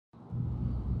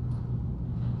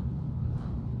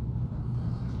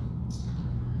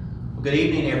Good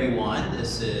evening, everyone.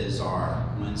 This is our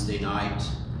Wednesday night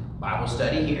Bible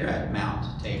study here at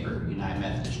Mount Tabor United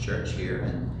Methodist Church here.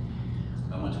 And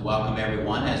I want to welcome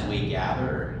everyone as we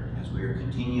gather, as we are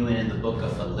continuing in the book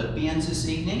of Philippians this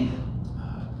evening,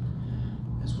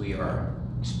 as we are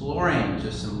exploring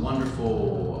just some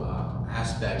wonderful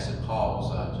aspects of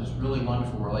Paul's just really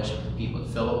wonderful relationship with the people at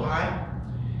Philippi.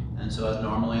 And so as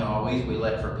normally always, we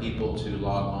look for people to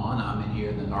log on. I'm in here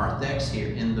in the narthex here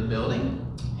in the building.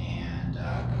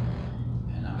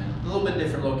 And I'm in a little bit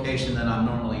different location than I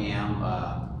normally am.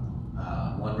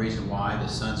 One reason why, the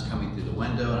sun's coming through the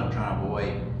window and I'm trying to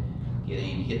avoid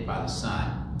getting hit by the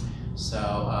sun.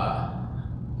 So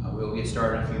we'll get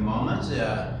started in a few moments.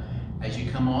 As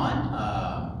you come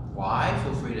on live,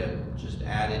 feel free to just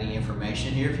add any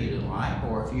information here if you'd like,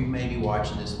 or if you may be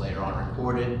watching this later on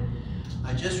recorded.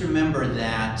 Just remember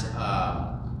that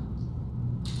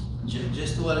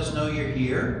just to let us know you're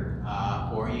here,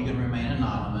 or you can remain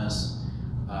anonymous.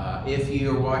 If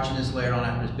you're watching this later on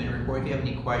after it's been recorded, if you have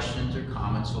any questions or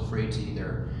comments, feel free to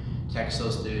either text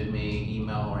those to me,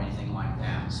 email, or anything like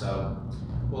that. So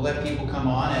we'll let people come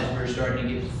on as we're starting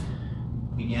to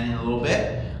begin in a little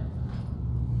bit.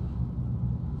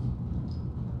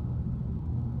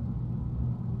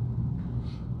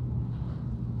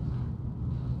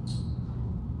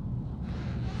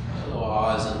 Hello,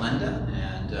 Oz and Linda,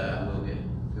 and we'll get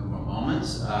a few more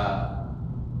moments.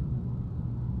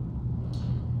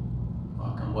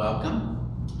 Welcome.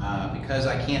 Because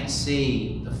I can't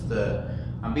see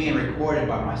I'm being recorded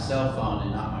by my cell phone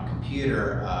and not my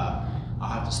computer, I'll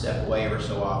have to step away ever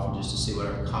so often just to see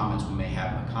whatever comments we may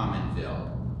have in the comment field.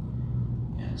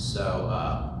 And so,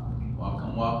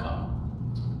 welcome.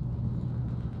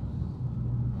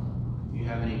 If you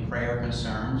have any prayer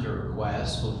concerns or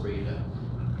requests, feel free to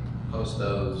post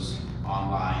those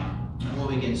online. And we'll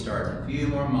be getting started in a few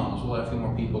more moments. We'll let a few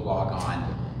more people log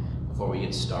on before we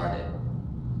get started.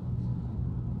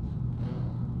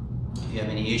 If you have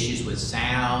any issues with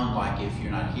sound, like if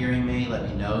you're not hearing me, let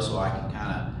me know so I can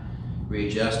kind of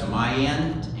readjust on my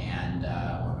end, and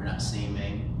or if you're not seeing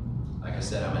me. Like I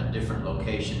said, I'm in a different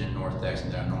location in North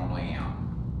Texas than I normally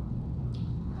am.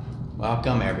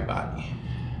 Welcome, everybody.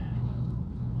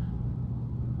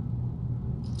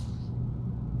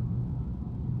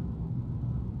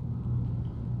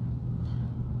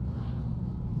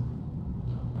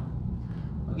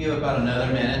 I'll give about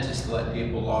another minute just to let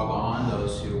people log on,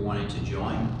 those who are wanting to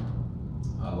join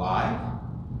live,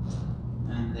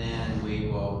 and then we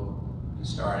will get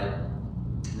started.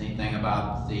 Anything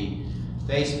about the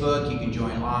Facebook, you can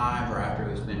join live or after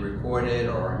it's been recorded,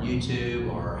 or on YouTube,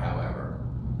 or however.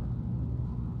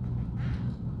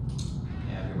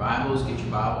 You have your Bibles, get your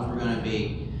Bibles. We're going to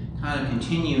be kind of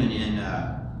continuing in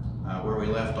where we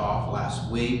left off last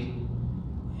week,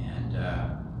 and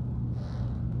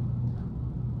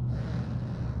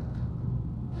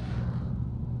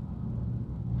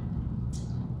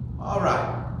all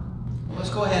right, well,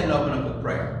 let's go ahead and open up with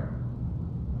prayer.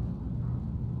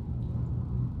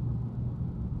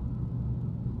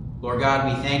 Lord God,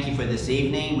 we thank you for this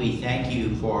evening. We thank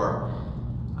you for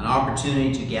an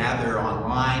opportunity to gather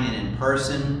online and in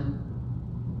person.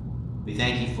 We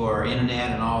thank you for our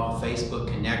internet and all the Facebook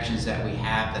connections that we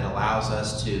have that allows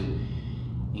us to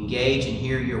engage and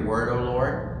hear your word, O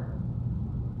Lord.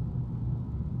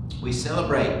 We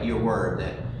celebrate your word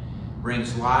that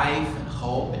brings life and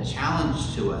hope and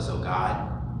challenge to us, oh God.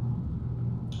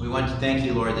 We want to thank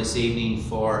you, Lord, this evening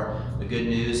for the good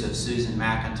news of Susan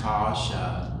McIntosh,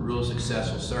 real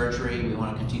successful surgery. We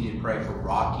want to continue to pray for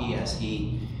Rocky as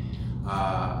he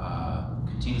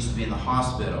continues to be in the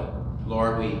hospital.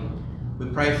 Lord, we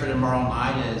pray for tomorrow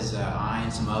night as I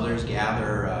and some others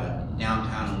gather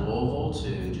downtown in Louisville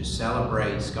to just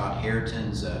celebrate Scott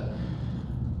Harrington's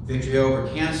victory over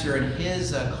cancer and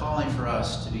his calling for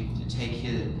us to take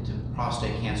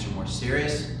prostate cancer more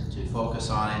serious, to focus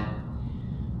on it.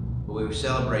 But we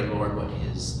celebrate, Lord,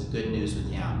 the good news with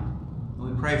him. And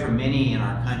we pray for many in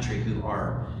our country who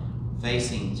are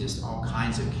facing just all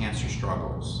kinds of cancer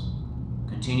struggles.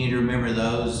 Continue to remember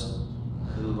those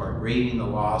who are grieving the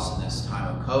loss in this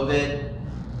time of COVID,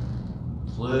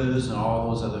 flus, and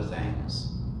all those other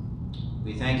things.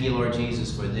 We thank you, Lord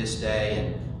Jesus, for this day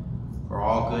and for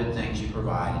all good things you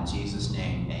provide. In Jesus'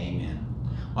 name, amen.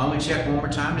 Well, I'm going to check one more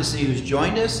time to see who's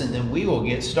joined us, and then we will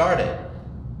get started.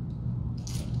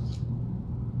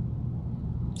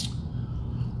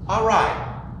 All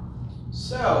right.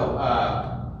 So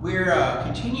we're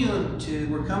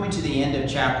coming to the end of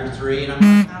chapter 3, and I'm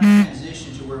going to kind of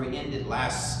transition to where we ended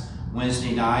last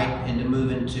Wednesday night and to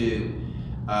move into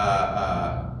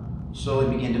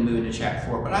slowly begin to move into chapter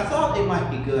 4. But I thought it might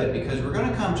be good because we're going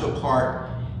to come to a part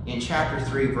in chapter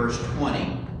 3, verse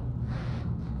 20,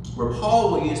 where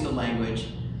Paul will use the language,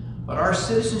 but our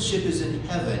citizenship is in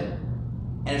heaven,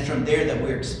 and it's from there that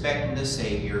we're expecting the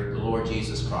Savior, the Lord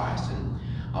Jesus Christ. And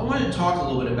I wanted to talk a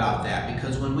little bit about that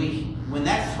because when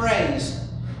that phrase,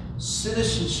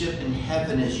 citizenship in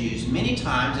heaven, is used many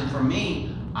times, and for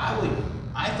me,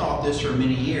 I thought this for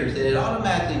many years, that it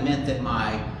automatically meant that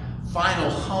my final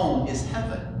home is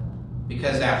heaven.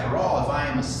 Because after all, if I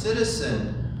am a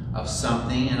citizen of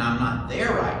something and I'm not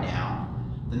there right now,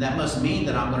 then that must mean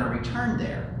that I'm going to return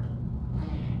there.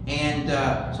 And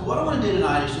so what I want to do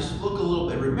tonight is just look a little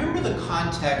bit. Remember the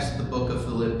context of the book of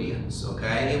Philippians,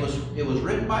 okay? It was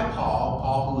written by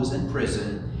Paul who was in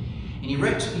prison, and he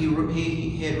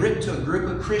had written to a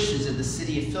group of Christians in the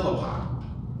city of Philippi.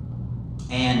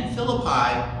 And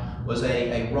Philippi was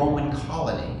a Roman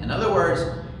colony. In other words,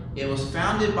 it was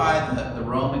founded by the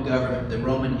Roman government, the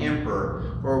Roman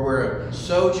emperor, where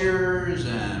soldiers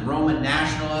and Roman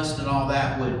nationalists and all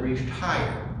that would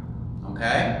retire,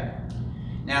 okay?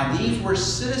 Now, these were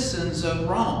citizens of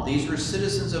Rome. These were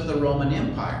citizens of the Roman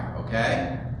Empire,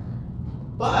 okay?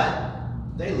 But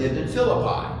they lived in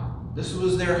Philippi. This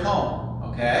was their home,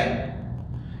 okay?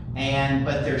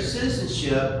 But their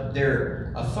citizenship,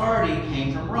 their authority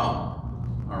came from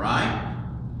Rome, all right?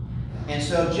 And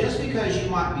so just because you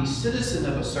might be citizen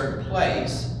of a certain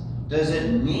place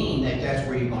doesn't mean that that's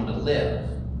where you're going to live.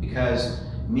 Because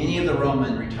many of the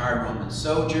retired Roman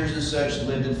soldiers and such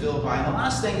lived in Philippi. And the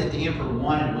last thing that the emperor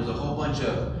wanted was a whole bunch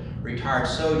of retired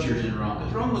soldiers in Rome,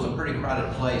 because Rome was a pretty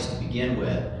crowded place to begin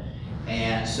with.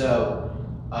 And so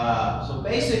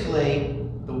basically,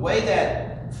 the way that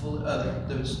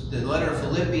the letter of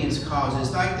Philippians calls it,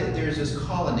 it's like that there's this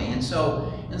colony. And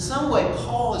so, in some way,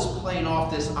 Paul is playing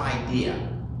off this idea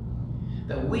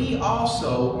that we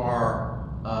also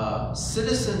are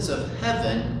citizens of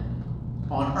heaven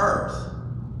on earth.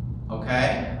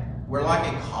 Okay? We're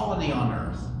like a colony on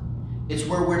earth. It's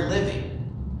where we're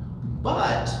living.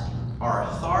 But our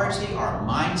authority, our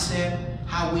mindset,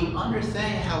 how we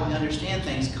understand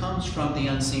things comes from the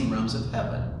unseen realms of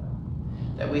heaven.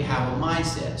 That we have a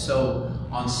mindset. So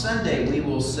on Sunday we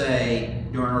will say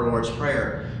during our Lord's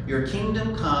Prayer, your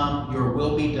kingdom come, your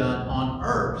will be done on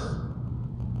earth,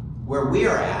 where we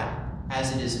are at,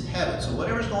 as it is in heaven. So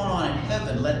whatever's going on in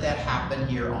heaven, let that happen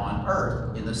here on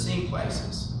earth, in the seen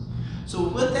places. So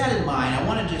with that in mind, I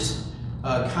want to just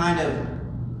kind of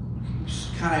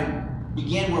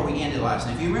begin where we ended last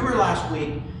night. If you remember last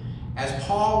week, as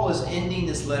Paul was ending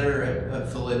this letter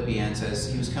of Philippians,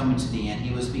 as he was coming to the end,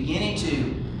 he was beginning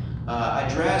to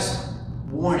address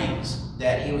warnings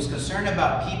that he was concerned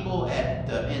about people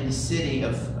in the city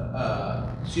of,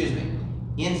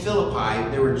 in Philippi.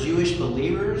 There were Jewish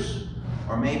believers,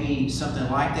 or maybe something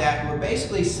like that, who were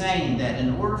basically saying that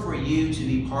in order for you to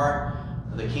be part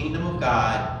of the kingdom of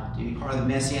God, to be part of the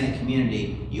Messianic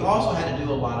community, you also had to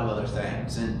do a lot of other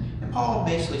things. And Paul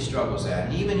basically struggles at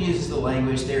it. He even uses the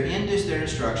language, their end is their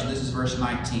destruction. This is verse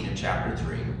 19 of chapter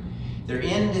 3. Their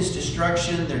end is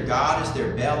destruction, their God is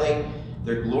their belly,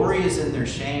 their glory is in their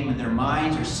shame, and their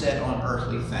minds are set on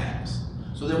earthly things.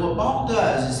 So then what Paul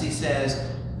does is he says,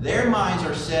 their minds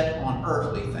are set on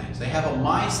earthly things. They have a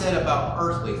mindset about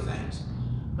earthly things.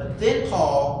 But then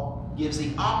Paul gives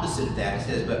the opposite of that.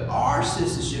 He says, but our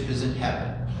citizenship is in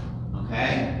heaven.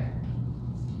 Okay?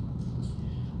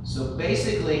 So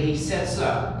basically, he sets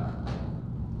up.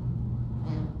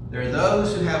 There are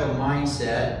those who have a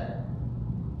mindset.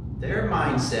 Their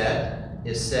mindset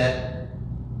is set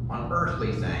on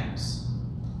earthly things.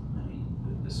 Let me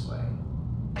put it this way.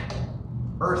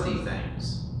 Earthy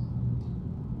things.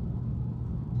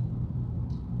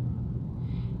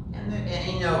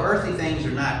 And you know, earthly things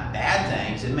are not bad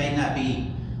things. It may not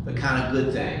be the kind of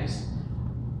good things.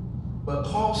 But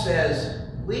Paul says,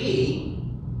 we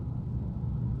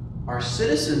are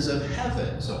citizens of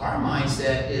heaven. So our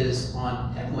mindset is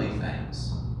on heavenly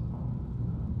things.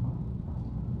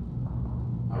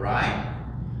 All right?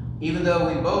 Even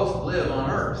though we both live on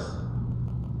earth.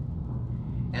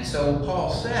 And so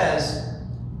Paul says,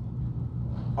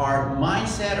 our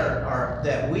mindset are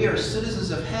that we are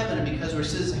citizens of heaven, and because we're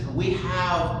citizens of heaven, we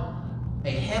have a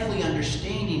heavenly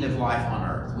understanding of life on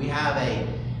earth. We have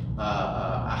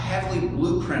a heavenly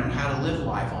blueprint on how to live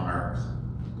life on earth.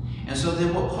 And so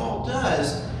then what Paul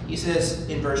does, he says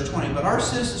in verse 20, but our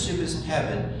citizenship is in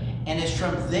heaven, and it's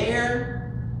from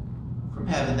there, from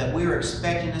heaven, that we are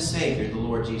expecting a Savior, the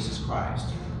Lord Jesus Christ.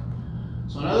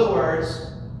 So in other words,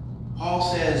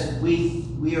 Paul says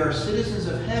we are citizens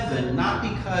of heaven, not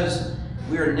because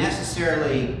we are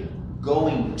necessarily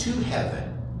going to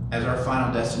heaven, as our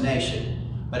final destination.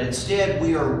 But instead,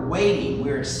 we are waiting,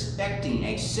 we're expecting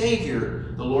a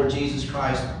Savior, the Lord Jesus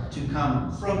Christ, to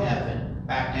come from heaven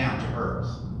back down to earth,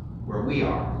 where we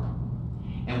are.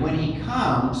 And when he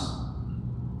comes,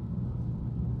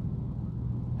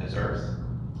 as earth,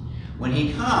 when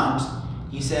he comes,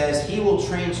 he says he will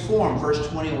transform, verse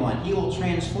 21, he will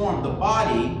transform the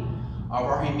body of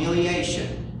our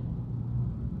humiliation,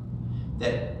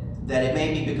 that it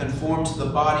may be conformed to the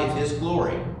body of his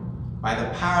glory, by the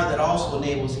power that also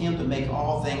enables him to make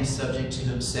all things subject to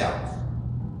himself.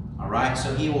 All right,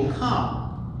 so he will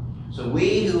come. So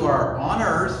we who are on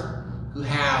earth, who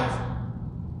have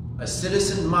a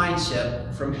citizen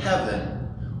mindset from heaven,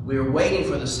 we are waiting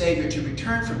for the Savior to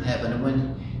return from heaven. And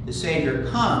when the Savior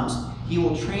comes, he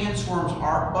will transform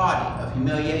our body of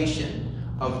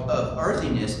humiliation, of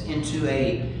earthiness, into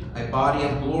a body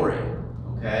of glory.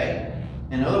 Okay?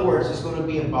 In other words, it's going to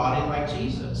be a body like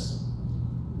Jesus.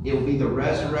 It will be the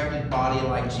resurrected body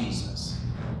like Jesus.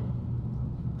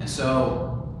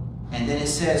 And then it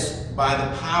says, by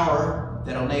the power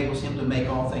that enables him to make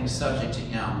all things subject to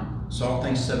him, so all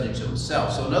things subject to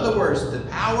himself. So in other words, the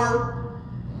power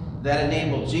that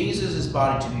enabled Jesus'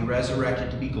 body to be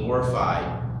resurrected, to be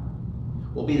glorified,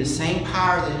 will be the same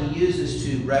power that he uses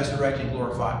to resurrect and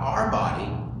glorify our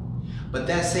body. But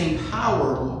that same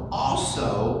power will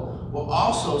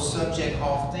also subject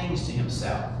all things to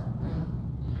himself.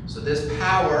 So this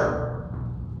power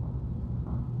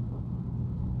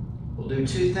will do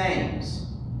two things.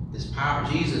 This power,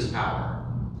 Jesus' power,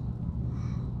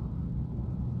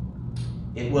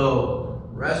 it will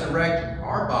resurrect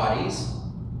our bodies,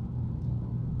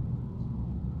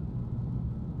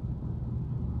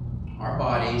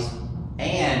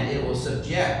 and it will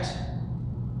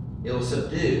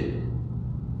subdue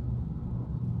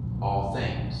all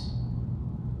things.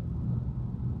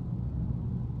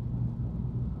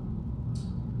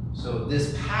 So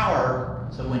this power,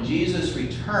 so when Jesus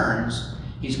returns,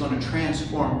 he's going to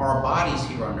transform our bodies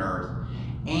here on earth,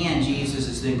 and Jesus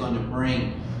is then going to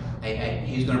bring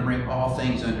he's going to bring all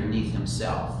things underneath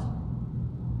himself,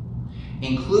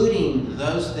 including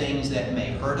those things that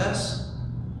may hurt us,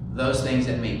 those things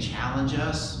that may challenge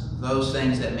us, those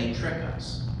things that may trick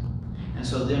us. And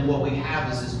so then what we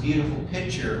have is this beautiful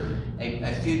picture,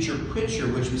 a future picture,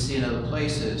 which we see in other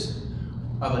places,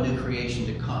 of a new creation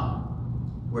to come,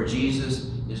 where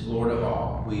Jesus is Lord of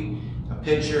all. A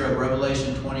picture of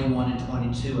Revelation 21 and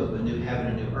 22 of a new heaven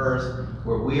and new earth,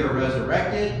 where we are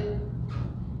resurrected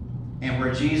and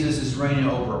where Jesus is reigning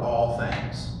over all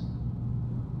things.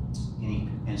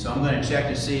 And so I'm going to check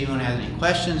to see if anyone has any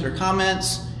questions or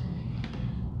comments.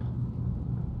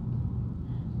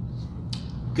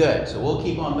 Good, so we'll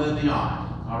keep on moving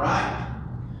on, all right?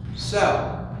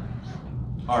 So,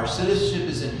 our citizenship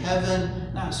is in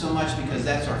heaven, not so much because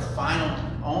that's our final,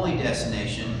 only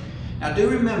destination. Now, do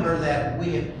remember that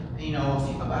we have,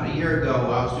 about a year ago,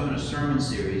 I was doing a sermon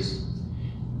series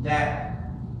that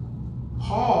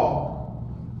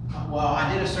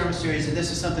I did a sermon series, and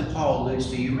this is something Paul alludes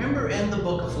to. You remember in the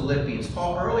book of Philippians,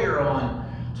 Paul earlier on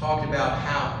talked about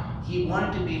how he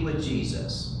wanted to be with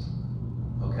Jesus,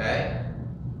 okay?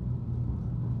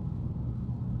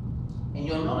 And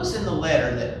you'll notice in the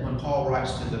letter that when Paul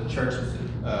writes to the church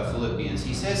of Philippians,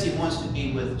 he says he wants to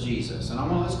be with Jesus.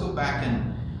 And let's go back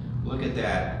and look at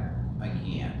that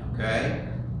again, okay?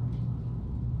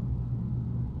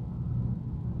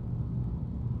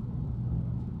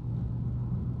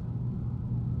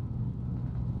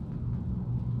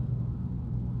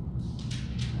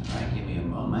 All right, give me a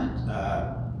moment.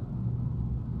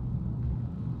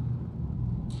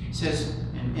 It says,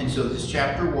 and so this is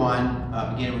chapter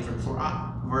 1, beginning with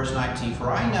verse 19. For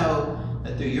I know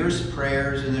that through your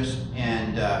prayers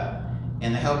and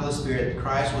the help of the Spirit,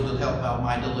 Christ will help out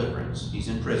my deliverance. He's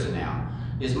in prison now.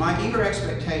 It is my eager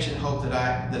expectation and hope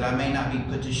that I may not be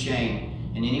put to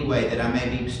shame in any way, that I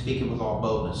may be speaking with all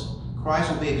boldness.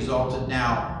 Christ will be exalted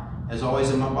now, as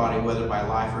always in my body, whether by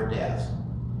life or death.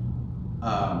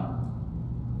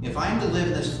 If I am to live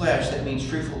in this flesh, that means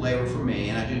fruitful labor for me,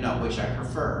 and I do not which I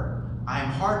prefer. I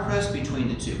am hard-pressed between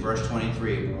the two, verse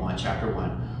 23 of chapter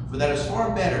 1. For that is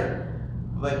far better,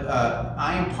 but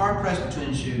I am hard-pressed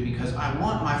between the two, because I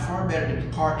want my far better to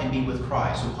depart and be with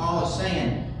Christ. So Paul is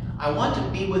saying, I want to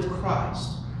be with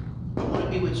Christ. I want to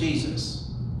be with Jesus.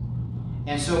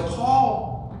 And so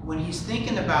Paul, when he's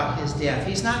thinking about his death,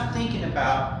 he's not thinking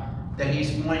about that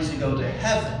he's wanting to go to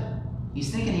heaven. He's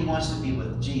thinking he wants to be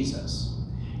with Jesus.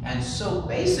 And so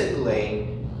basically,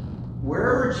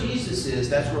 wherever Jesus is,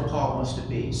 that's where Paul wants to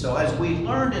be. So as we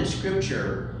learned in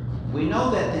Scripture, we know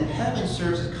that then heaven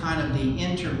serves as kind of the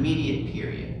intermediate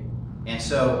period. And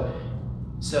so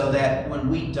so that when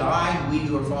we die, we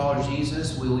who are followers of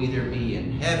Jesus will either be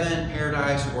in heaven,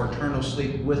 paradise, or eternal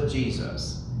sleep with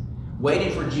Jesus,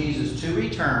 waiting for Jesus to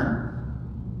return,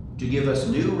 to give us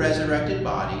new resurrected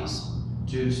bodies,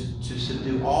 to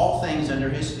subdue all things under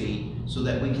his feet, so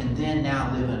that we can then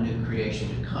now live in a new creation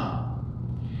to come.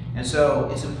 And so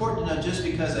it's important to know, just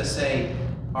because I say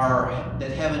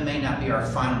that heaven may not be our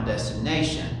final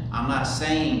destination, I'm not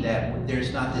saying that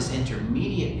there's not this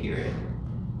intermediate period,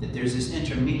 that there's this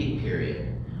intermediate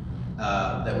period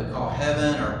that we call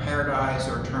heaven or paradise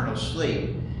or eternal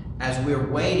sleep, as we're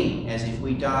waiting, as if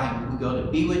we die, we go to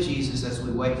be with Jesus as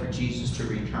we wait for Jesus to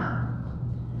return.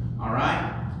 All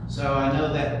right? So I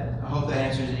hope that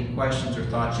answers any questions or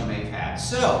thoughts you may have had.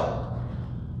 So,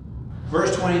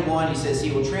 verse 21, he says,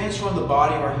 he will transform the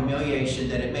body of our humiliation,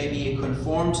 that it may be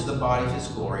conformed to the body of his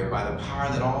glory, by the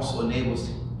power that also enables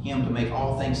him to make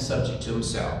all things subject to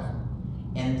himself.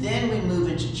 And then we move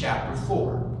into chapter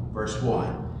 4, verse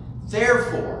 1.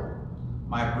 Therefore,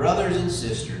 my brothers and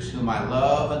sisters, whom I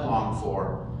love and long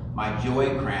for, my joy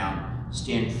and crown,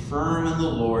 stand firm in the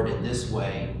Lord in this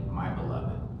way, my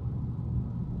beloved.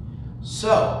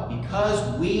 So,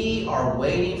 because we are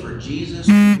waiting for Jesus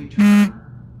to return,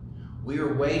 we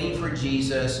are waiting for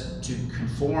Jesus to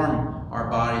conform our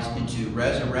bodies into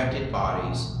resurrected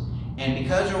bodies, and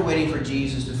because we're waiting for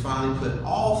Jesus to finally put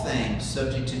all things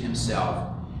subject to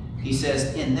himself, he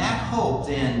says, in that hope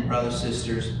then, brothers and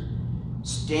sisters,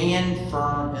 stand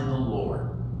firm in the Lord.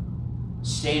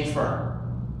 Stand firm.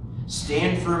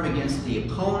 Stand firm against the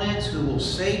opponents who will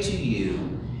say to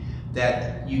you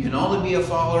that you can only be a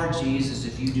follower of Jesus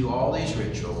if you do all these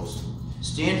rituals.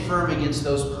 Stand firm against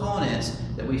those opponents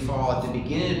that we saw at the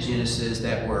beginning of Genesis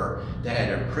that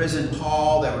had imprisoned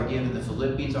Paul, that were giving the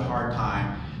Philippians a hard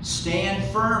time. Stand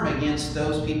firm against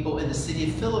those people in the city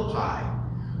of Philippi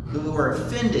who are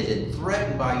offended and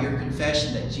threatened by your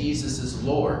confession that Jesus is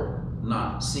Lord,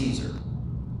 not Caesar.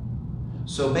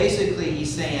 So basically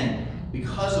he's saying,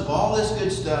 because of all this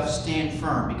good stuff, stand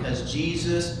firm, because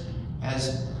Jesus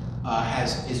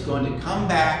is going to come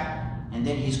back, and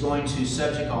then he's going to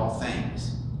subject all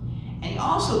things. And he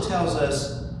also tells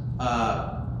us,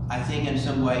 I think in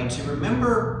some way, to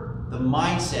remember the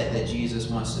mindset that Jesus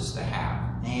wants us to have,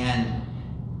 and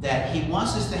that he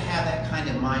wants us to have that kind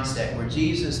of mindset where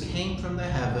Jesus came from the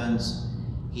heavens,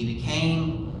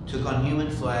 took on human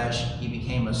flesh, he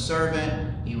became a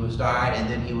servant, he was died, and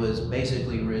then he was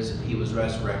basically risen, he was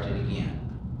resurrected again.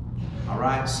 All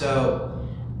right, so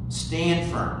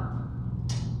stand firm.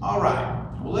 All right,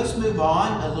 well, let's move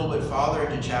on a little bit farther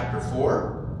into chapter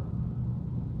 4.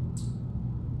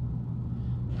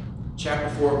 Chapter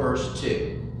 4, verse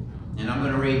 2. And I'm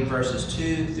going to read verses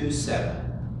 2 through 7.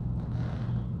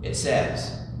 It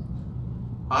says,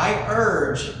 I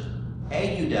urge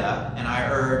Euodia and I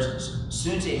urge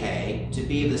Syntyche to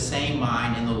be of the same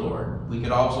mind in the Lord. We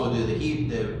could also do the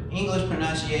English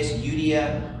pronunciation,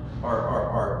 Euodia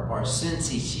or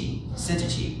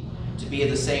Syntyche, to be of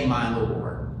the same mind in the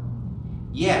Lord.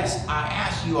 Yes, I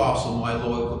ask you also, my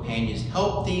loyal companions,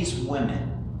 help these women,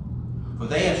 for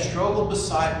they have struggled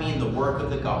beside me in the work of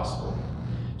the gospel,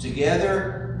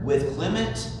 together with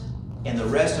Clement and the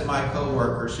rest of my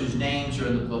co-workers whose names are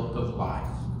in the book of life.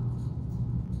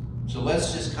 So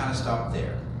let's just kind of stop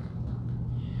there.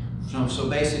 So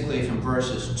basically from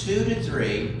verses 2 to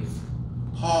 3,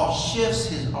 Paul shifts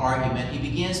his argument. He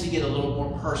begins to get a little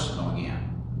more personal again.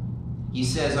 He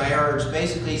says, I urge,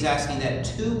 basically he's asking that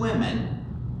 2 women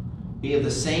be of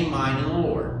the same mind in the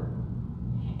Lord.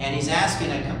 And he's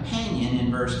asking a companion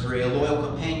in verse 3, a loyal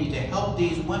companion, to help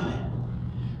these women,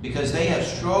 because they have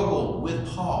struggled with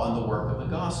Paul in the work of the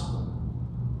gospel.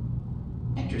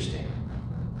 Interesting.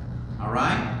 All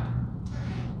right?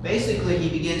 Basically, he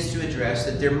begins to address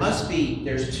that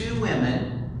there's 2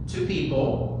 women, 2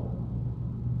 people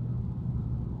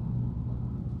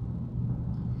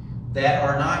that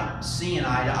are not seeing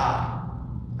eye to eye.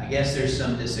 I guess there's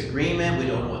some disagreement. We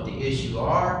don't know what the issue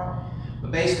are. But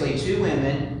basically, 2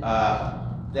 women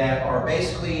that are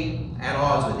basically at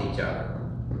odds with each other.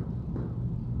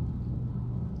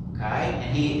 Okay,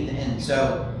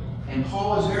 and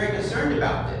Paul is very concerned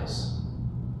about this.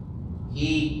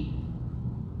 He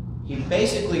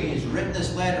basically has written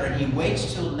this letter, and he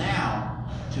waits till now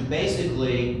to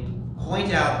basically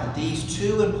point out that these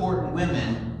 2 important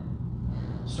women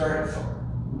start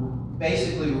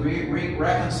basically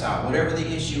reconcile whatever the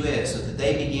issue is, so that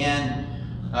they begin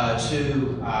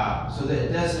so that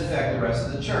it doesn't affect the rest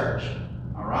of the church.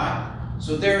 All right.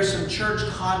 So there's some church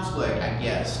conflict, I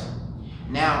guess.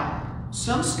 Now,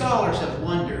 some scholars have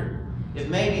wondered if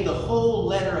maybe the whole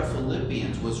letter of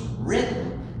Philippians was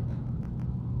written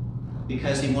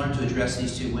because he wanted to address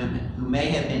these two women who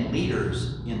may have been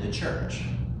leaders in the church.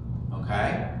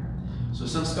 Okay? So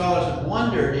some scholars have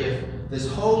wondered if this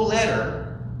whole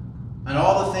letter and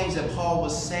all the things that Paul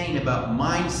was saying about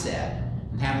mindset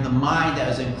and having the mind that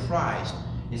was in Christ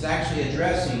is actually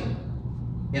addressing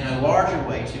in a larger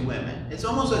way to women. It's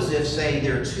almost as if, say,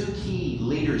 there are two key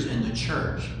leaders in the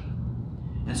church.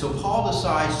 And so Paul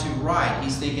decides to write,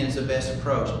 he's thinking it's the best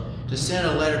approach, to send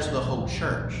a letter to the whole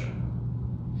church.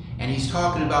 And he's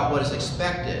talking about what is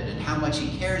expected and how much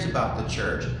he cares about the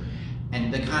church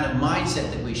and the kind of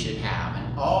mindset that we should have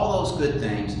and all those good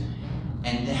things,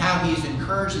 and how he's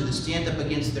encouraged them to stand up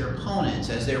against their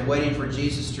opponents as they're waiting for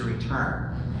Jesus to return.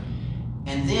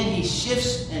 And then he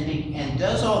shifts and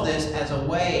does all this as a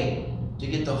way to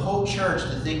get the whole church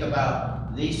to think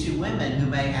about these two women who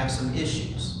may have some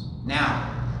issues.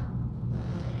 Now,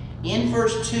 in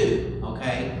verse 2,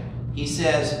 okay, he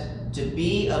says, to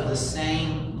be of the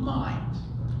same mind.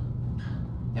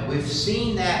 Now, we've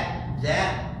seen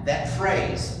that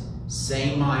phrase,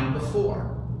 same mind, before.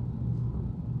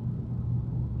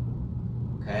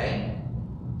 Okay?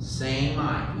 Same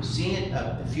mind. We've seen it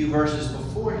a few verses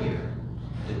before here.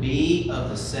 To be of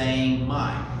the same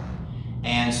mind.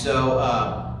 And so,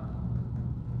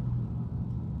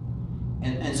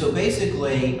 and so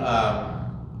basically,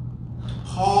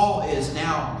 Paul is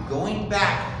now going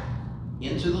back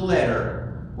into the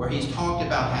letter where he's talked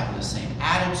about having the same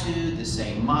attitude, the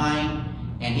same mind,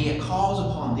 and he calls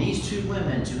upon these two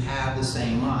women to have the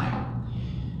same mind.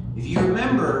 If you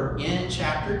remember in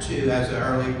chapter 2, as I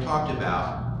earlier talked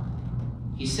about,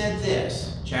 he said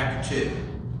this, chapter 2,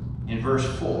 in verse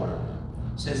 4.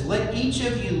 It says, let each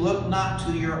of you look not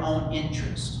to your own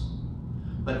interest,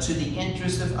 but to the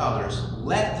interest of others.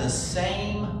 Let the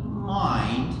same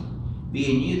mind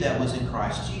be in you that was in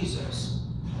Christ Jesus.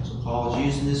 So Paul is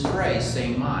using this phrase,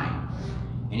 same mind.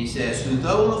 And he says, who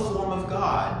though in the form of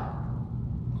God,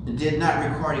 did not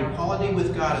regard equality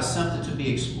with God as something to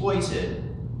be exploited,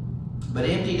 but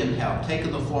emptied himself,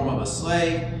 taking the form of a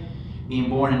slave, being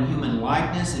born in human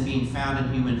likeness and being found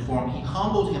in human form, he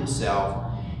humbled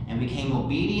himself and became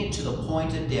obedient to the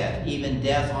point of death, even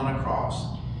death on a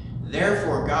cross.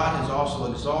 Therefore God has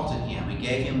also exalted him and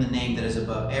gave him the name that is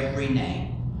above every name,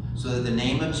 so that the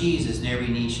name of Jesus and every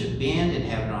knee should bend in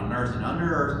heaven, on earth, and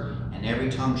under earth, and every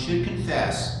tongue should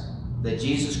confess that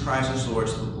Jesus Christ is Lord,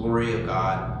 to the glory of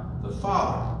God the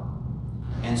Father.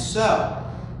 And so,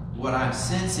 what I'm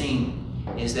sensing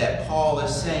is that Paul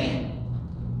is saying,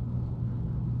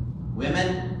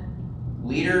 women,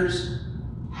 leaders,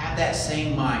 have that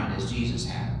same mind as Jesus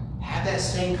had. Have that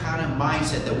same kind of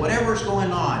mindset that whatever's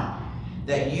going on,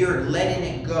 that you're letting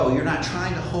it go. You're not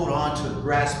trying to hold on to it,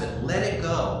 grasp it. Let it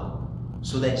go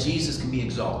so that Jesus can be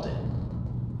exalted.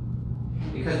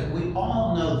 Because we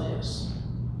all know this.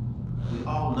 We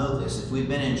all know this. If we've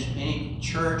been in any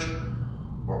church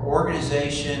or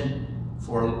organization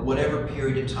for whatever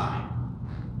period of time,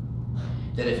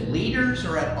 that if leaders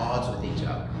are at odds with each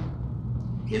other,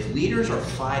 if leaders are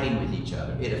fighting with each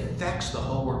other, it affects the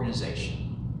whole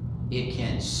organization. It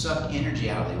can suck energy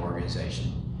out of the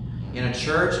organization. In a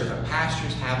church, if a pastor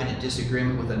is having a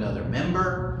disagreement with another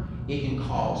member, it can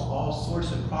cause all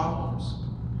sorts of problems.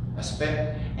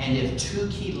 And if two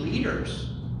key leaders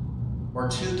or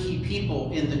two key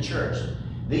people in the church,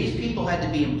 these people had to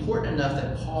be important enough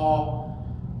that Paul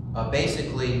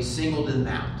basically singled them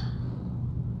out.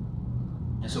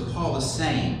 And so Paul is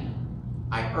saying,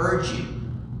 I urge you,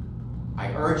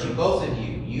 both of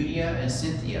you, Eudia and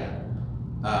Cynthia,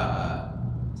 I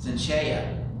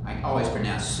always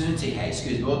pronounce Syntyche,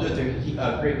 excuse me, we'll do it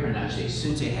the Greek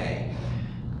pronunciation, Syntyche,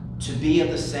 to be of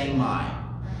the same mind.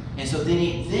 And so then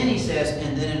he says,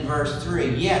 and then in verse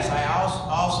 3, yes, I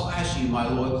also ask you, my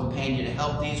loyal companion, to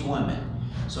help these women.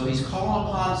 So he's calling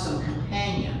upon some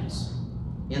companions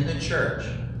in the church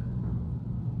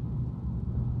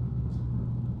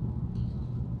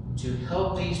to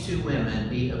help these two women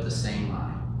be of the same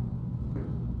mind.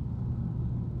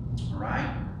 All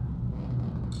right?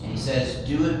 And he says,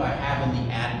 do it by having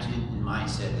the attitude and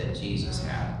mindset that Jesus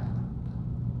had.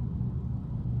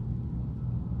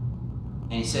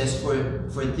 And he says,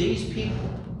 for these people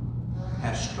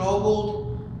have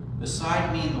struggled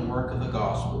beside me in the work of the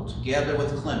gospel, together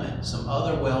with Clement, some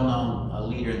other well-known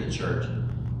leader in the church,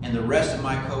 and the rest of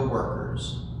my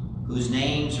co-workers, whose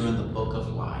names are in the book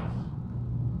of life.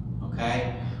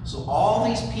 Okay? So all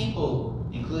these people,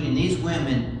 including these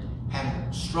women,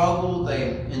 have struggled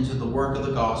into the work of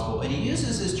the gospel. And he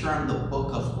uses this term, the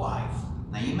book of life.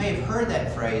 Now, you may have heard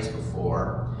that phrase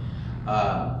before,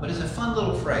 but it's a fun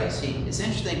little phrase. It's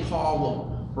interesting Paul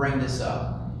will bring this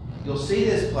up. You'll see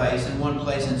this place in one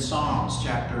place in Psalms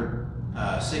chapter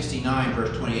 69,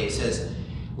 verse 28 says,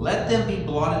 let them be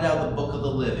blotted out of the book of the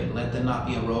living. Let them not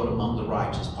be enrolled among the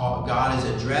righteous. God is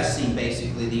addressing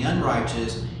basically the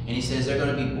unrighteous, and he says they're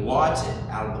going to be blotted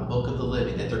out of the book of the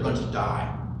living, that they're going to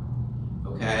die.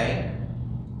 Okay?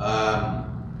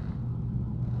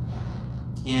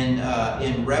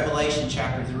 In Revelation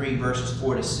chapter 3, verses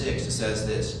 4 to 6, it says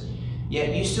this,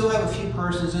 yet you still have a few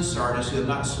persons in Sardis who have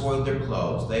not soiled their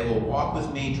clothes. They will walk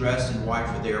with me dressed in white,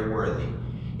 for they are worthy.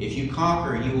 If you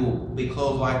conquer, you will be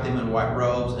clothed like them in white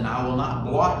robes, and I will not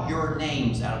blot your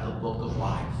names out of the book of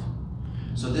life.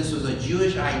 So this was a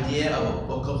Jewish idea of a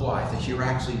book of life that you were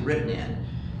actually written in.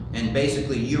 And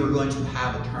basically, you were going to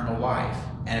have eternal life.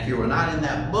 And if you were not in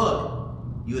that book,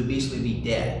 you would basically be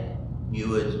dead. You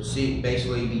would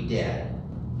basically be dead.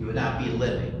 You would not be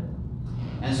living.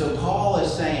 And so Paul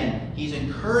is saying, he's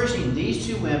encouraging these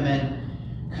two women,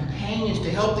 companions,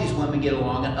 to help these women get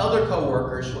along, and other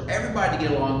co-workers, for everybody to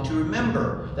get along, to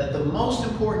remember that the most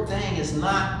important thing is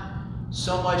not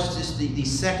so much just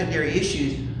these secondary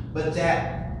issues, but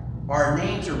that our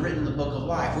names are written in the book of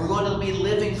life. We're going to be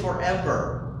living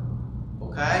forever.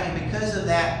 Okay? And because of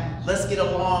that, let's get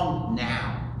along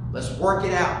now. Let's work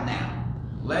it out now.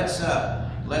 Let's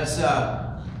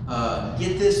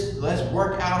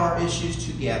work out our issues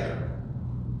together.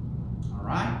 All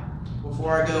right?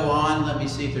 Before I go on, let me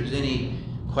see if there's any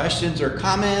questions or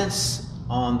comments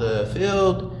on the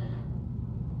field.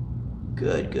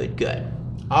 Good, good, good.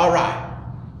 All right.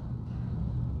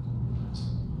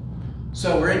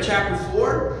 So we're in chapter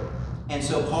 4, and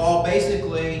so Paul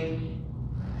basically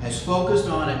has focused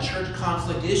on a church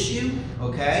conflict issue,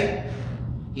 okay?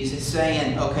 He's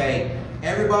saying, okay,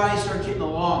 everybody start getting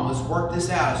along. Let's work this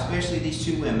out, especially these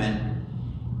two women.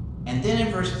 And then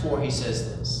in verse 4, he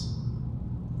says this,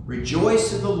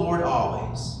 rejoice in the Lord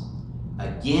always.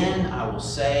 Again, I will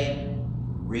say,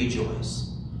 rejoice.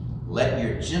 Let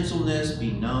your gentleness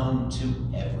be known to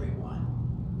everyone.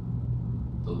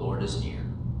 The Lord is near.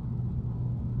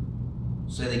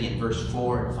 Say it again, verse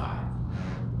 4 and 5.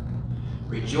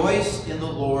 Rejoice in the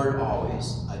Lord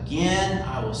always. Again,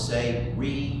 I will say,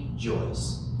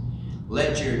 rejoice.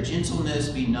 Let your gentleness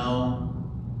be known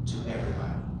to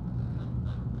everybody.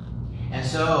 And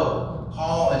so,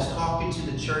 Paul is talking to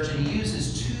the church, and he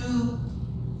uses two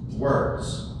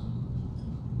words.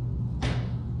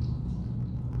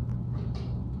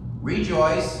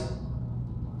 Rejoice.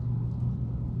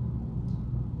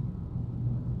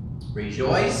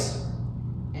 Rejoice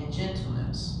and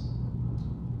gentleness.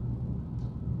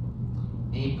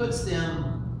 And he puts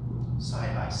them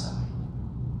side by side.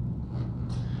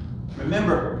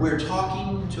 Remember, we're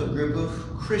talking to a group of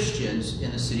Christians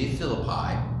in the city of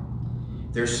Philippi.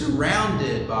 They're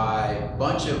surrounded by a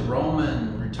bunch of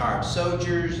Roman retired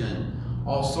soldiers and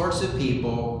all sorts of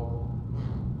people.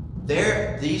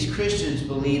 These Christians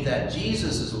believe that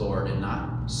Jesus is Lord and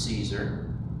not Caesar.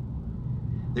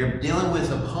 They're dealing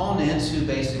with opponents who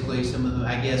basically, some of them,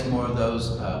 I guess more of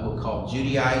those we'll call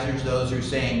Judaizers, those who are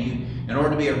saying in order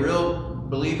to be a real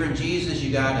believer in Jesus,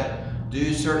 you got to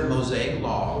do certain Mosaic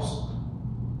laws.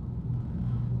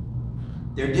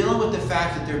 They're dealing with the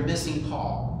fact that they're missing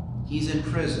Paul. He's in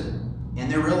prison. And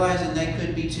they're realizing they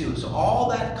could be too. So all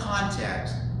that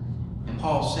context, and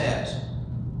Paul says,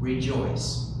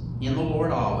 rejoice in the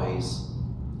Lord always.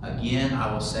 Again,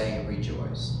 I will say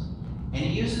rejoice. And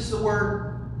he uses the word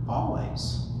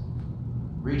always.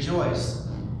 Rejoice.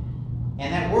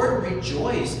 And that word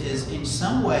rejoice is in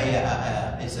some way,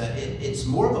 it's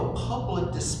more of a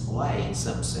public display in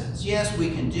some sense. Yes,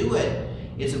 we can do it.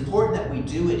 It's important that we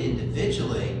do it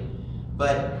individually,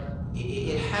 but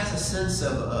it has a sense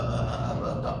of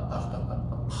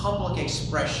a public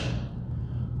expression.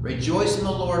 Rejoice in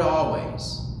the Lord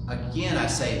always. Again, I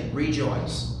say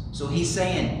rejoice. So he's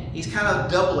saying, he's kind of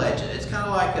double-edged. It's kind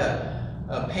of like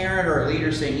a parent or a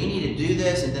leader saying, you need to do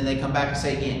this, and then they come back and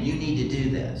say again, you need to do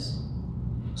this.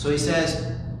 So he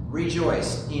says,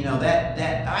 rejoice. You know,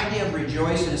 that idea of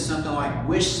rejoicing is something like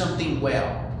wish something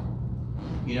well.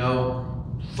 You know,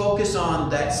 focus on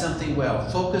that something well.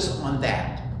 Focus on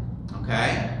that.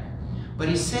 Okay? But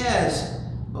he says,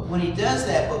 but when he does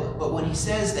that, but when he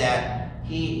says that,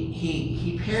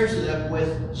 he pairs it up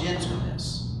with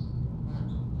gentleness.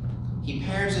 He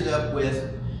pairs it up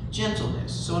with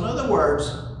gentleness. So in other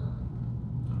words,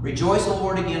 rejoice in the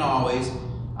Lord again always.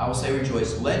 I will say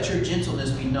rejoice. Let your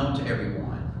gentleness be known to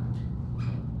everyone.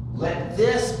 Let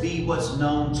this be what's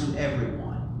known to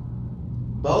everyone.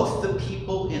 Both the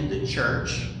people in the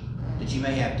church that you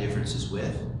may have differences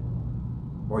with,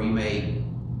 or you may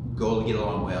go to get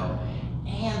along well,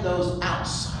 and those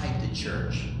outside the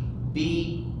church.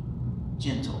 Be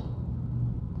gentle.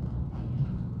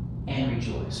 and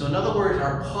rejoice. So in other words,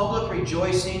 our public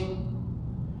rejoicing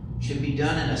should be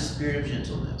done in a spirit of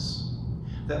gentleness.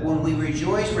 That when we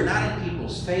rejoice, we're not in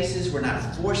people's faces, we're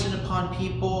not forcing it upon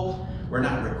people, we're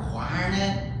not requiring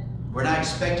it, we're not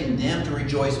expecting them to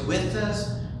rejoice with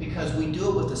us, because we do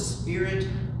it with a spirit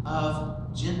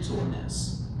of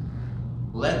gentleness.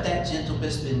 Let that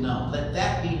gentleness be known. Let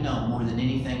that be known more than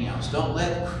anything else. Don't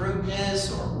let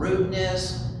crudeness or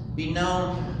rudeness be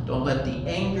known. Don't let the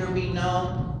anger be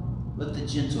known. Let the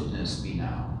gentleness be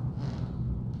known.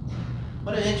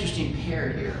 What an interesting pair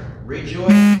here. Rejoice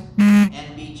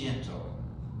and be gentle.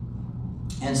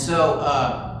 And so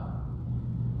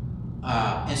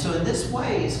in this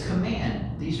way is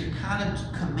command. These are kind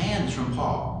of commands from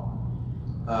Paul.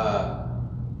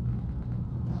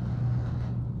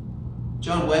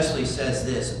 John Wesley says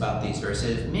this about these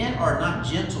verses. If men are not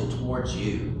gentle towards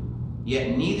you,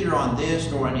 yet neither on this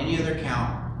nor on any other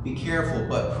account, be careful,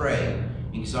 but pray.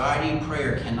 Anxiety and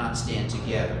prayer cannot stand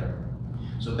together.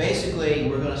 So basically,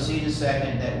 we're going to see in a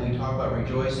second that we talk about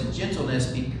rejoice and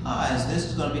gentleness, because this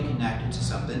is going to be connected to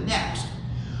something next.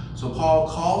 So Paul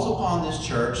calls upon this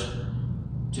church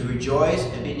to rejoice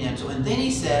and be gentle, and then he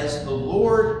says, the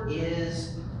Lord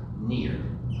is near.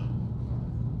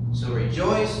 So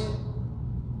rejoice,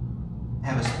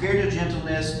 have a spirit of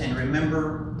gentleness, and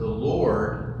remember the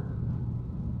Lord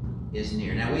is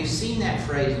near. Now we've seen that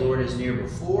phrase, Lord is near,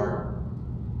 before.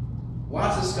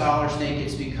 Lots of scholars think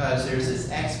it's because there's this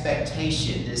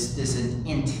expectation, this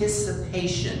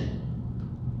anticipation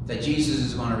that Jesus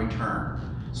is going to return.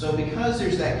 So because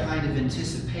there's that kind of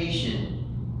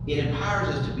anticipation, it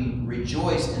empowers us to be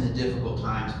rejoiced in the difficult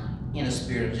times in a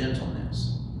spirit of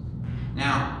gentleness.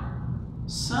 Now,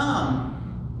 some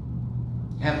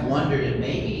have wondered if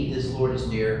maybe this Lord is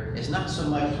near is not so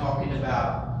much talking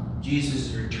about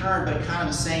Jesus' return, but kind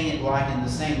of saying it like in the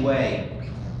same way,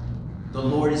 the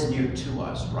Lord is near to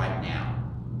us right now.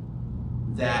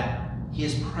 That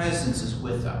his presence is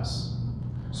with us,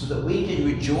 so that we can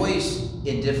rejoice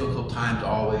in difficult times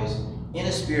always in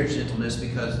a spirit of gentleness,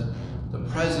 because the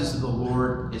presence of the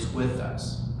Lord is with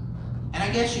us. And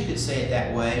I guess you could say it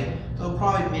that way, though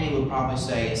probably many would probably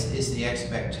say it's the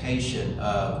expectation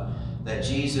of that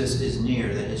Jesus is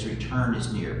near, that his return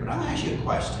is near. But I'm going to ask you a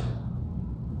question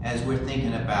as we're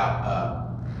thinking about,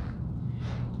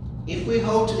 if we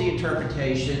hold to the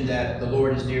interpretation that the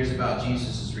Lord is near is about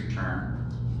Jesus'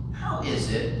 return, how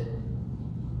is it,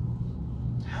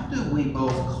 how do we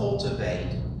both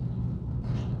cultivate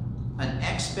an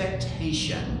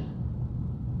expectation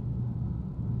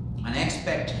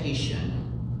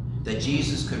that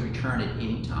Jesus could return at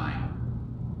any time,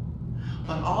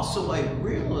 but also a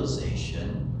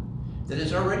realization that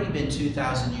it's already been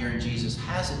 2,000 years and Jesus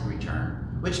hasn't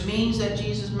returned, which means that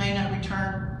Jesus may not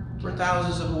return for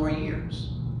thousands of more years.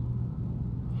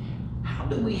 How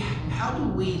do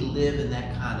we live in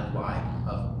that kind of life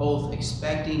of both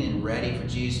expecting and ready for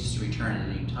Jesus to return at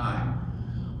any time,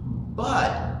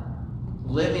 but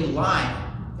living life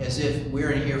as if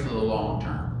we're in here for the long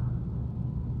term?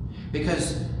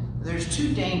 Because there's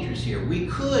two dangers here. We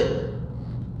could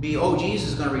be, oh, Jesus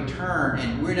is going to return,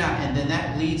 and we're not, and then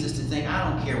that leads us to think, I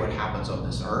don't care what happens on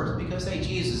this earth, because, hey,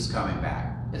 Jesus is coming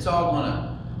back. It's all going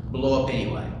to blow up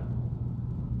anyway.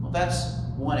 Well, that's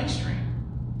one extreme.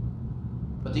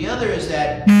 But the other is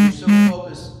that you're so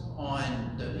focused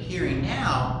on the here and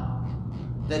now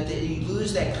that you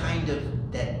lose that kind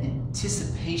of, that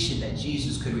anticipation that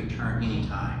Jesus could return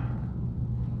anytime.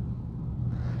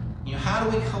 You know, how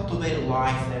do we cultivate a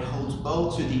life that holds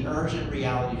both to the urgent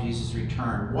reality of Jesus'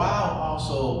 return, while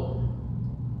also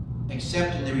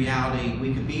accepting the reality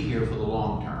we could be here for the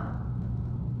long term?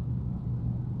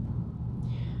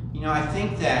 You know, I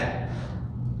think that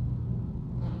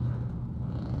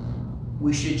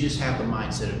we should just have the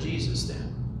mindset of Jesus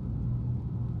then.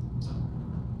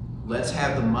 Let's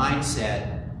have the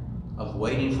mindset of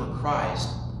waiting for Christ,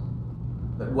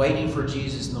 but waiting for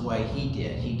Jesus in the way he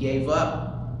did. He gave up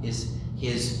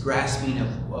his grasping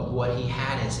of what he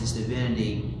had as his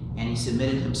divinity, and he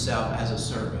submitted himself as a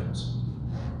servant.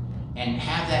 And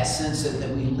have that sense that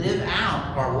we live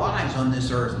out our lives on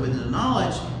this earth with the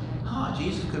knowledge,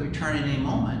 Jesus could return at any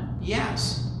moment.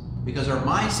 Yes, because our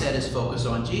mindset is focused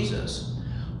on Jesus.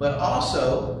 But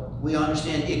also, we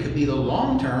understand it could be the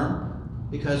long term,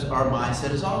 because our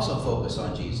mindset is also focused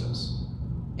on Jesus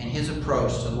and his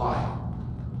approach to life.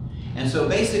 And so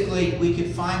basically, we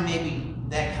could find maybe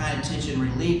that kind of tension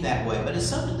relieved that way, but it's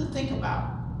something to think about.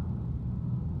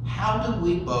 How do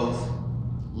we both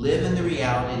live in the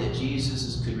reality that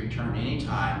Jesus could return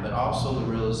anytime, but also the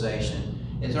realization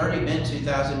it's already been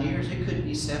 2,000 years, it could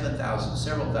be 7,000,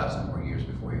 several thousand more years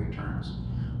before he returns,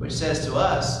 which says to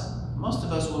us, most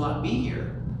of us will not be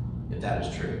here if that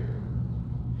is true.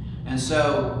 And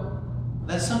so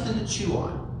that's something to chew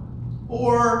on.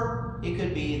 Or it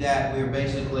could be that we're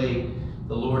basically,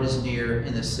 the Lord is near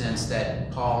in the sense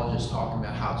that Paul is just talking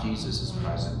about how Jesus is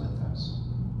present with us.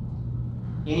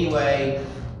 Anyway,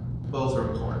 both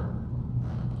are important.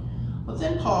 But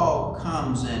then Paul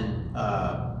comes and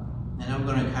I'm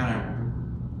going to kind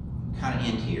of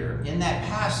end here. In that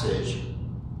passage,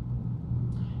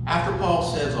 after Paul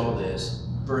says all this,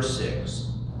 verse 6,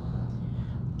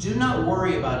 do not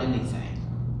worry about anything,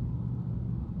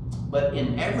 but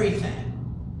in everything.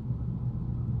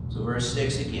 So verse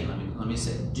 6 again, let me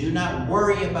say, do not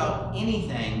worry about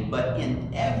anything, but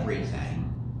in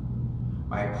everything,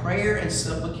 by prayer and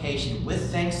supplication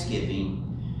with thanksgiving,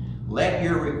 let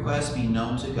your requests be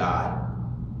known to God,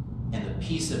 and the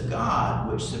peace of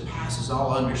God, which surpasses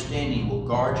all understanding, will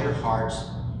guard your hearts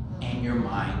and your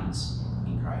minds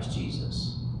in Christ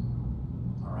Jesus.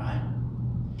 All right?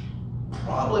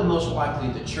 Probably most likely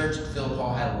the church at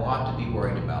Philippi had a lot to be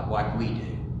worried about, like we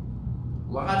do.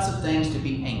 Lots of things to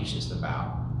be anxious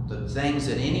about. The things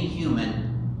that any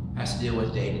human has to deal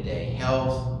with day to day.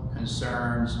 Health,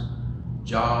 concerns,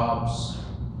 jobs,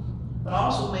 but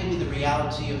also maybe the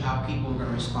reality of how people are going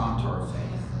to respond to our faith.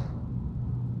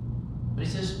 But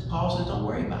Paul says, don't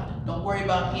worry about it. Don't worry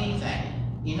about anything.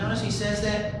 You notice he says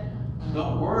that?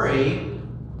 Don't worry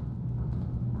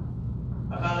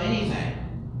about anything.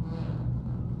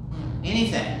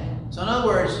 Anything. So in other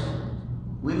words,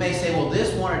 we may say, well,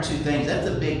 this one or two things, that's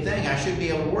a big thing. I should be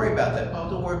able to worry about that. Oh,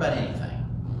 don't worry about anything.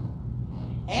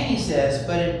 And he says,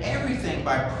 but in everything,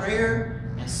 by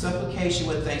prayer and supplication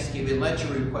with thanksgiving, let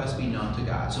your requests be known to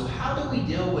God. So how do we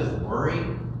deal with worry?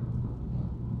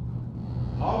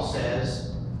 Paul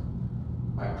says,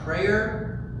 by prayer,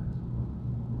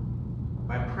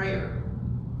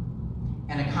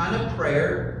 and a kind of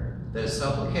prayer that is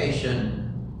supplication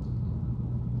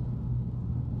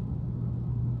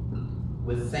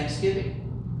with thanksgiving.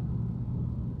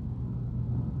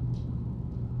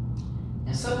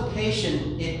 And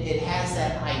supplication, it has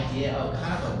that idea of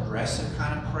kind of aggressive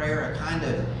kind of prayer,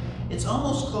 it's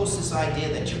almost close to this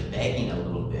idea that you're begging a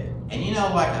little bit. And you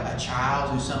know, like a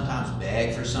child who sometimes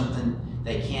begs for something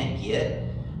they can't get,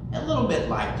 a little bit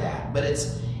like that. But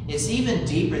it's even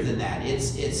deeper than that.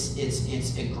 It's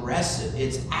aggressive.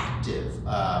 It's active.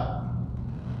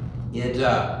 It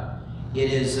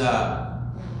is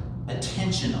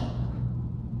attentional.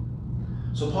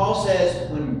 So Paul says,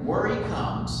 when worry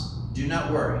comes, do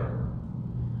not worry,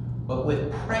 but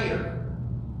with prayer.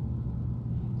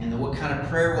 And what kind of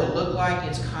prayer will it look like?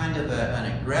 It's kind of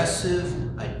an aggressive,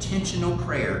 attentional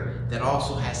prayer that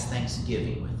also has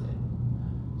thanksgiving with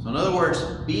it. So in other words,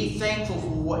 be thankful for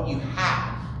what you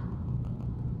have.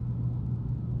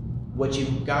 What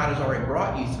God has already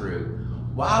brought you through.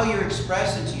 While you're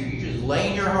expressing to you, you're just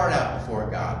laying your heart out before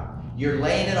God. You're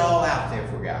laying it all out there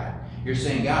for God. You're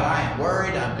saying, God, I am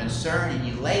worried, I'm concerned, and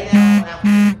you lay that all out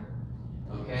there.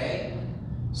 Okay?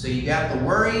 So you got the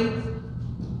worry.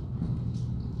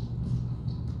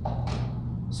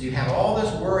 So you have all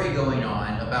this worry going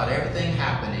on about everything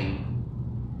happening.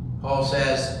 Paul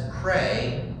says,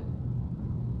 pray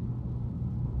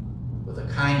with a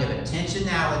kind of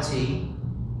intentionality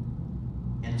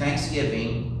and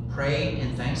thanksgiving. Pray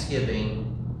in thanksgiving.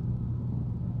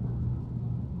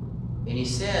 And he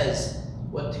says,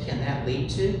 what can that lead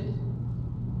to?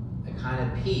 A kind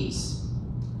of peace.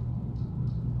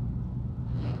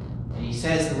 And he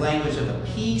says the language of a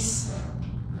peace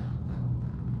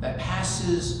that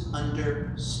passes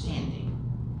understanding.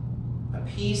 A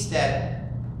peace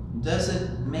that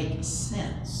doesn't make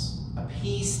sense. A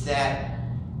peace that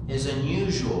is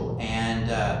unusual and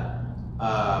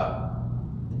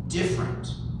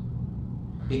different.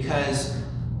 Because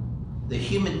the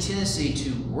human tendency to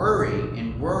worry,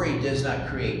 and worry does not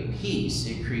create peace.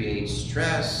 It creates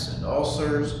stress and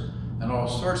ulcers and all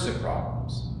sorts of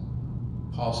problems.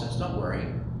 Paul says, don't worry.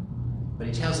 But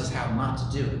he tells us how not to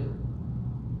do it.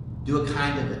 Do a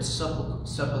kind of a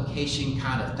supplication,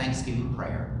 kind of thanksgiving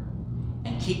prayer.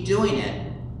 And keep doing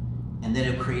it, and then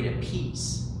it'll create a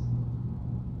peace.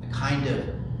 A kind of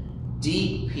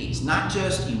deep peace. Not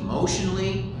just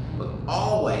emotionally, but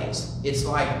always. It's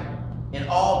like in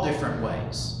all different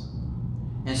ways.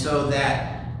 And so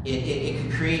that it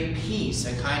can create peace,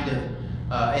 a kind of,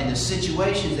 in the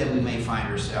situations that we may find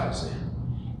ourselves in.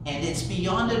 And it's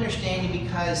beyond understanding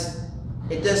because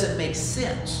it doesn't make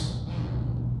sense.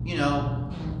 You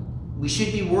know, we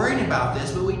should be worrying about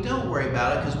this, but we don't worry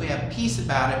about it because we have peace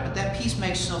about it. But that peace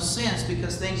makes no sense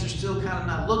because things are still kind of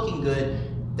not looking good.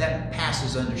 That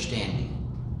passes understanding.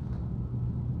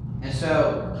 And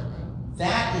so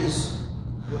That is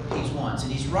what he wants.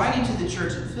 And he's writing to the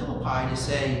church at Philippi to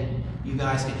say, you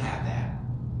guys can have that.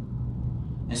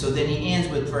 And so then he ends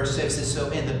with verse 6. It says, so,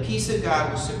 and the peace of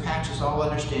God, which surpasses all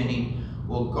understanding,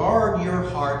 will guard your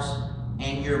hearts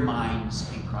and your minds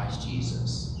in Christ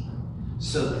Jesus.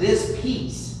 So this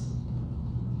peace.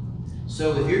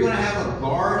 So if you're going to have a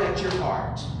guard at your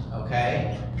heart,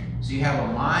 okay? So you have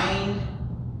a mind,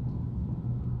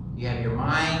 you have your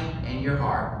mind and your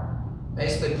heart.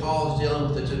 Basically, Paul is dealing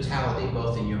with the totality,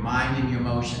 both in your mind and your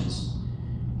emotions.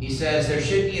 He says there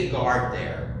should be a guard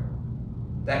there.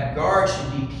 That guard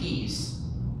should be peace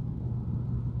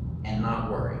and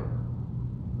not worry.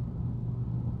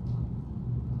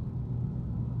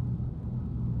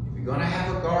 If you're going to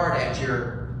have a guard at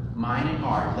your mind and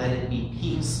heart, let it be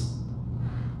peace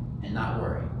and not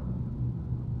worry.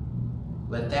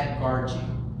 Let that guard you,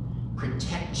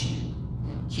 protect you,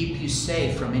 keep you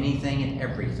safe from anything and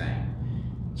everything.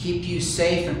 Keep you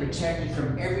safe and protect you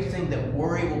from everything that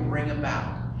worry will bring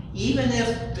about. Even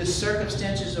if the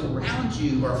circumstances around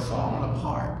you are falling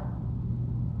apart.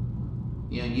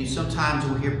 You know, you sometimes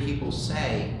will hear people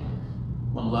say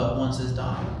when loved ones have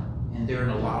died and they're in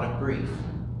a lot of grief,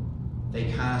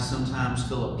 they kind of sometimes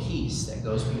feel a peace that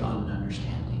goes beyond an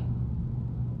understanding.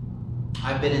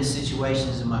 I've been in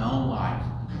situations in my own life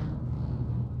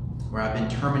where I've been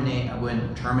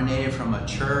terminated from a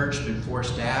church, been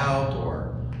forced out, or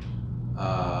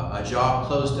a job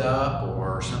closed up,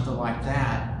 or something like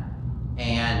that.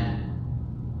 And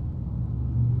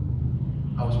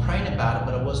I was praying about it,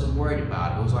 but I wasn't worried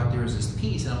about it. It was like there was this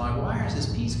peace, and I'm like, where is this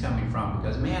peace coming from?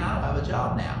 Because, man, I don't have a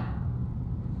job now.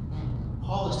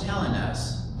 Paul is telling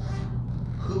us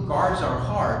who guards our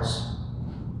hearts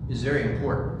is very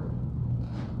important.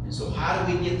 And so how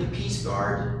do we get the peace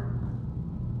guard?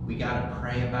 We got to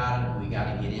pray about it. We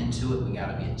got to get into it. We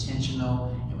got to be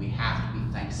intentional, and we have to be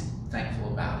thankful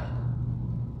about it.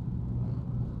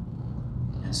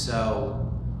 And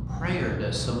so prayer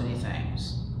does so many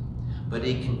things, but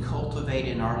it can cultivate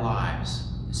in our lives,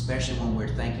 especially when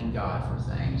we're thanking God for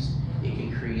things. It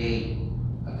can create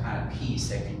a kind of peace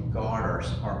that can guard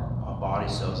our body,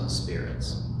 souls, and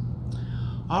spirits.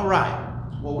 All right.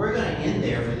 Well, we're going to end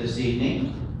there for this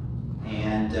evening,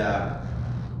 and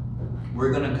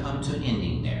we're going to come to an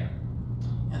ending there,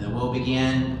 and then we'll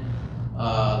begin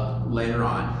later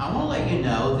on. I want to let you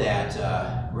know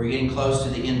that we're getting close to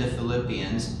the end of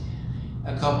Philippians.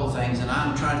 A couple of things, and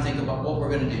I'm trying to think about what we're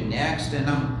going to do next, and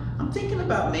I'm thinking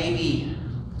about maybe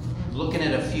looking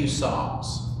at a few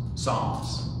Psalms.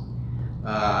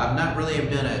 I've not really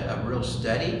done a real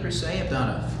study per se. I've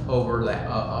done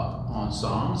on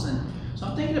Psalms, and so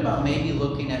I'm thinking about maybe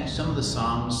looking at some of the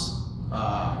Psalms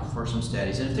for some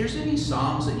studies. And if there's any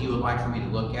Psalms that you would like for me to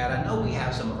look at, I know we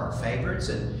have some of our favorites,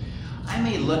 and I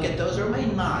may look at those or may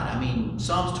not. I mean,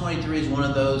 Psalms 23 is one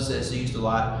of those that's used a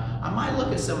lot. I might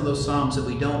look at some of those Psalms that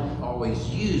we don't always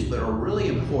use but are really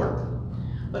important.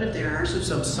 But if there are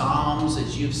some Psalms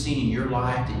that you've seen in your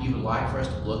life that you would like for us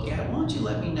to look at, why don't you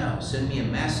let me know? Send me a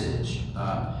message.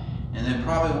 And then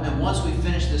once we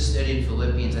finish this study in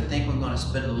Philippians, I think we're going to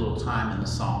spend a little time in the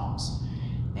Psalms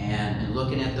and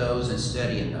looking at those and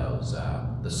studying those.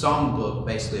 The Psalm book,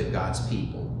 basically, of God's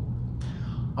people.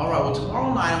 All right, well,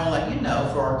 tomorrow night I want to let you know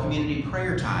for our community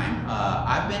prayer time,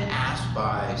 I've been asked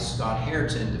by Scott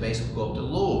Harrington to basically go up to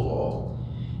Louisville,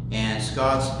 and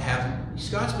Scott's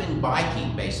been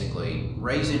biking, basically,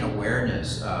 raising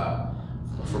awareness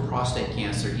for prostate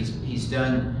cancer. He's just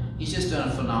done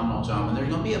a phenomenal job, and there's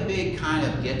going to be a big kind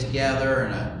of get-together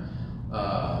and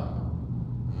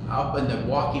up in the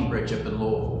walking bridge up in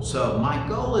Louisville. So my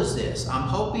goal is this. I'm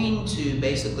hoping to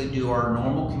basically do our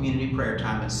normal community prayer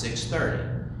time at 6:30.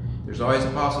 There's always a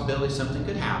possibility something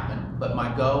could happen, but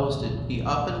my goal is to be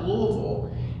up in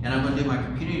Louisville, and I'm going to do my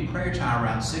community prayer time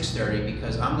around 6:30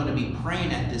 because I'm going to be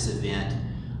praying at this event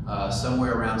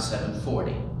somewhere around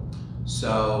 7:40.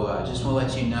 So just want to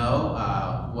let you know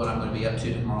what I'm going to be up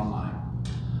to tomorrow night.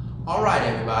 All right,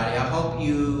 everybody. I hope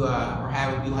you'll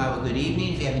have a good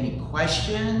evening. If you have any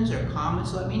questions or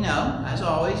comments, let me know. As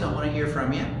always, I want to hear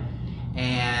from you.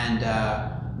 And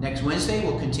next Wednesday,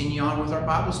 we'll continue on with our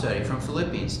Bible study from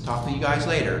Philippians. Talk to you guys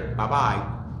later.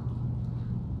 Bye-bye.